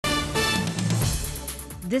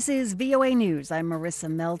This is VOA News. I'm Marissa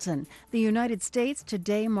Melton. The United States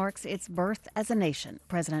today marks its birth as a nation.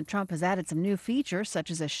 President Trump has added some new features, such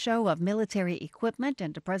as a show of military equipment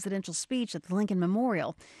and a presidential speech at the Lincoln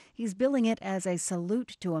Memorial. He's billing it as a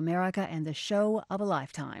salute to America and the show of a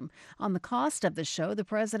lifetime. On the cost of the show, the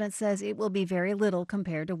president says it will be very little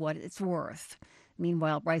compared to what it's worth.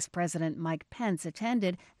 Meanwhile, Vice President Mike Pence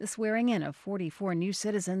attended the swearing-in of 44 new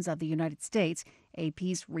citizens of the United States.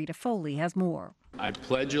 AP's Rita Foley has more. I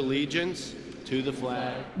pledge allegiance to the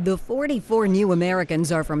flag. The 44 new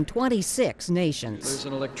Americans are from 26 nations. There's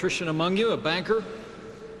an electrician among you, a banker.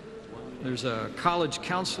 There's a college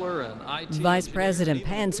counselor, an IT. Vice President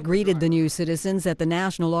Pence greeted the new citizens at the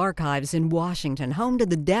National Archives in Washington, home to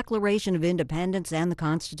the Declaration of Independence and the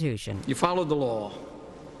Constitution. You followed the law.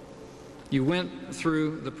 You went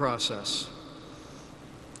through the process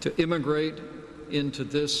to immigrate into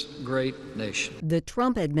this great nation. The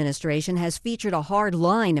Trump administration has featured a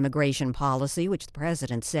hard-line immigration policy, which the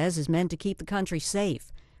president says is meant to keep the country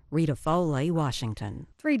safe. Rita Foley, Washington.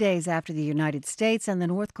 3 days after the United States and the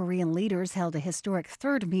North Korean leaders held a historic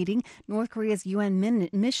third meeting, North Korea's UN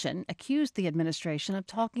mission accused the administration of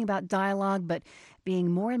talking about dialogue but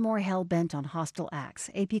being more and more hell-bent on hostile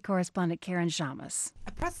acts. AP correspondent Karen Shamas.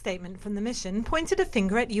 A press statement from the mission pointed a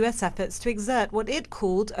finger at U.S. efforts to exert what it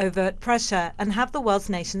called overt pressure and have the world's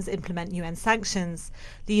nations implement UN sanctions.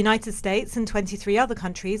 The United States and 23 other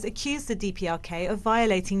countries accused the DPRK of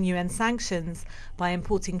violating UN sanctions by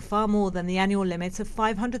importing far more than the annual limit of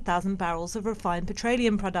 500,000 barrels of refined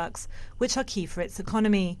petroleum products, which are key for its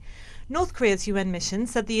economy. North Korea's UN mission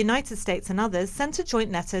said the United States and others sent a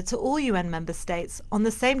joint letter to all UN member states on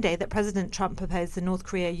the same day that President Trump proposed the North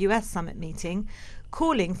Korea-US summit meeting,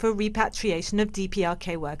 calling for repatriation of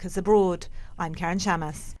DPRK workers abroad. I'm Karen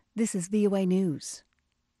Shamas. This is VOA News.